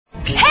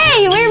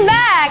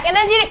back, and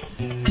then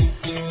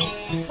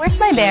you... Where's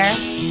my bear?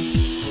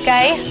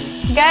 Guys,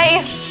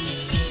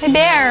 my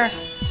bear.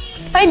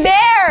 My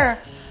bear!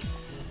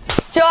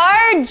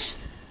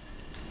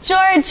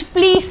 George,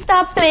 please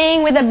stop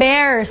playing with the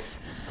bears.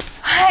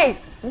 Hi.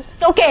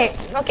 Okay,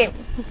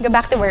 go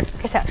back to work.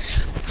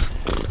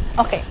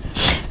 Okay.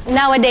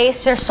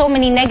 Nowadays, there's so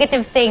many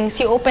negative things.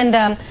 You open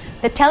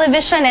the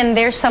television and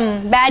there's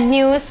some bad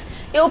news.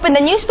 You open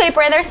the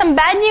newspaper and there's some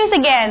bad news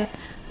again.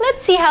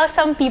 Let's see how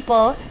some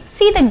people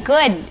see the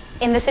good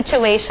in the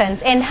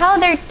situations and how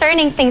they're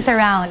turning things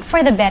around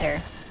for the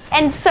better.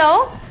 And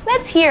so,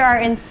 let's hear our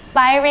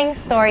inspiring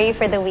story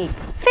for the week.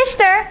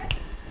 Fishter!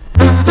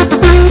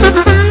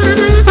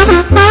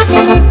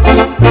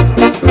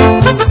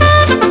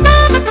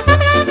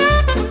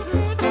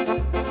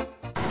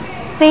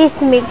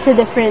 Faith makes a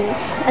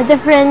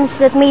difference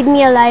that made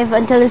me alive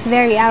until this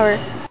very hour.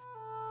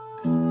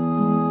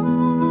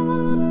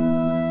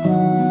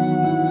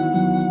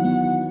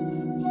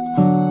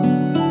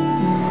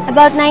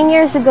 About 9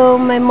 years ago,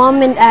 my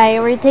mom and I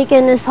were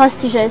taken as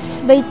hostages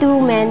by two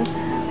men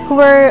who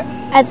were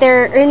at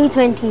their early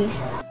 20s.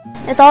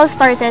 It all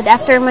started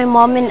after my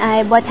mom and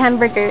I bought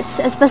hamburgers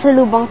as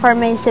pasalubong for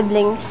my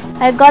siblings.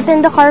 I got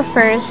in the car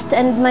first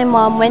and my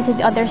mom went to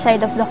the other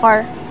side of the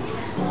car.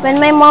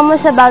 When my mom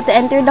was about to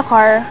enter the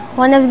car,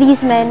 one of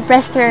these men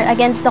pressed her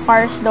against the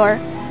car's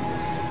door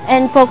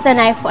and poked a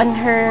knife on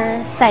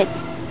her side.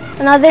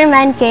 Another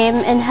man came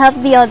and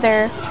helped the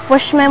other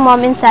push my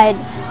mom inside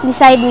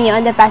beside me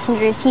on the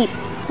passenger seat.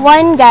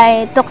 One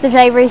guy took the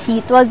driver's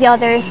seat while the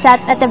other sat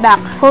at the back,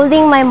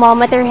 holding my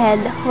mom at her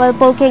head while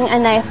poking a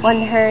knife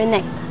on her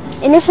neck.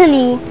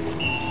 Initially,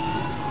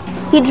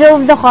 he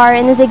drove the car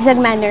in a zigzag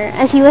manner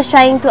as he was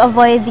trying to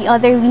avoid the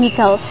other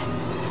vehicles,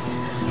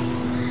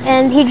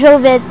 and he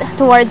drove it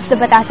towards the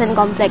Batasan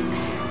complex.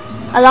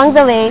 Along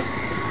the way,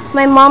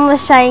 my mom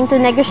was trying to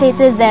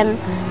negotiate with them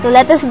to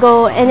let us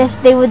go, and if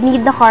they would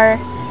need the car,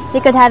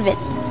 they could have it.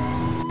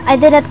 I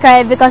did not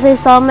cry because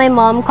I saw my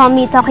mom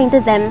calmly talking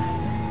to them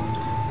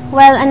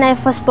while a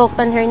knife was poked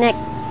on her neck.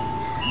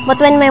 But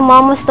when my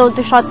mom was told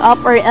to shut up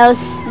or else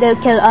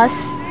they'll kill us,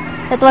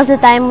 that was the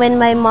time when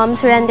my mom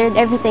surrendered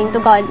everything to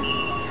God.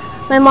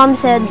 My mom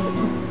said,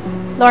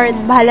 "Lord,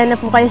 bahala na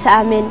po kayo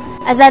sa amin."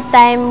 At that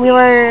time, we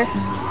were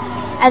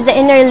at the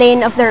inner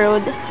lane of the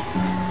road,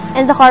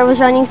 and the car was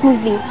running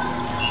smoothly.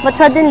 But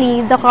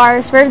suddenly, the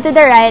car swerved to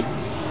the right,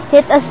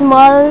 hit a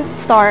small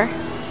store,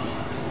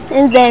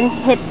 and then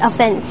hit a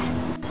fence.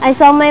 I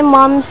saw my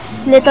mom's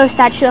little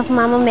statue of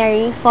Mama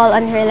Mary fall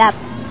on her lap.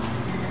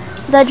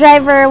 The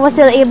driver was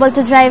still able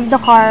to drive the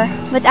car,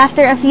 but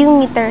after a few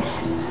meters,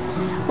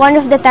 one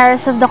of the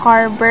tires of the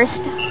car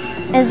burst,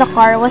 and the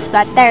car was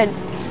flat-tired.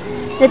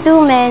 The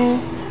two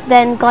men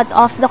then got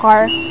off the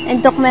car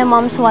and took my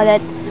mom's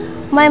wallet.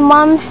 My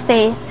mom's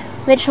faith,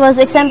 which was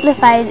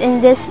exemplified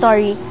in this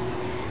story,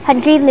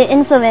 had greatly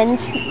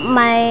influenced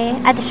my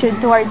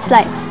attitude towards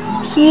life.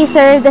 She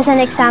served as an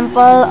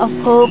example of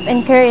hope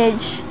and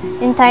courage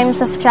in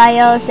times of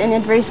trials and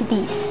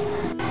adversities.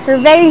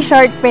 Her very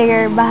short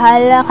prayer,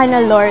 "Bahala ka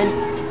na, Lord,"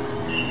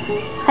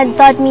 had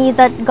taught me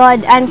that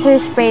God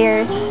answers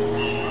prayers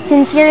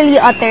sincerely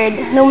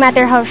uttered, no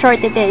matter how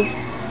short it is.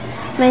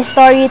 My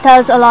story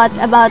tells a lot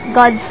about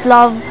God's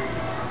love,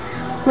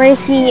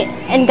 mercy,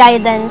 and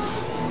guidance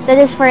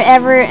that is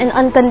forever and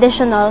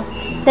unconditional,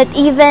 that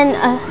even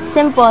a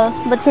simple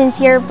but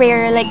sincere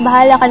prayer like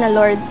 "Bahala ka na,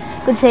 Lord"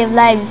 could save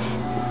lives.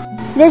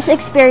 This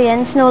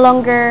experience no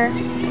longer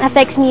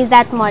affects me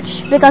that much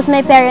because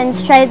my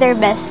parents tried their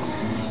best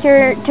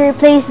to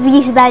replace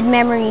these bad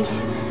memories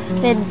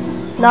with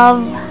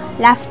love,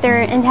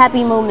 laughter, and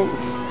happy moments.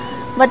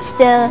 But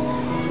still,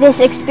 this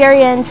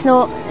experience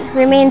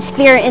remains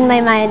clear in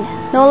my mind,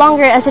 no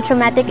longer as a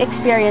traumatic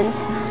experience,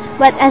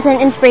 but as an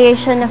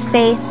inspiration of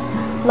faith,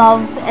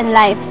 love, and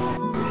life.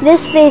 This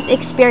faith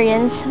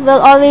experience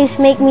will always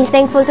make me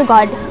thankful to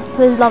God,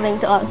 who is loving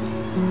to all.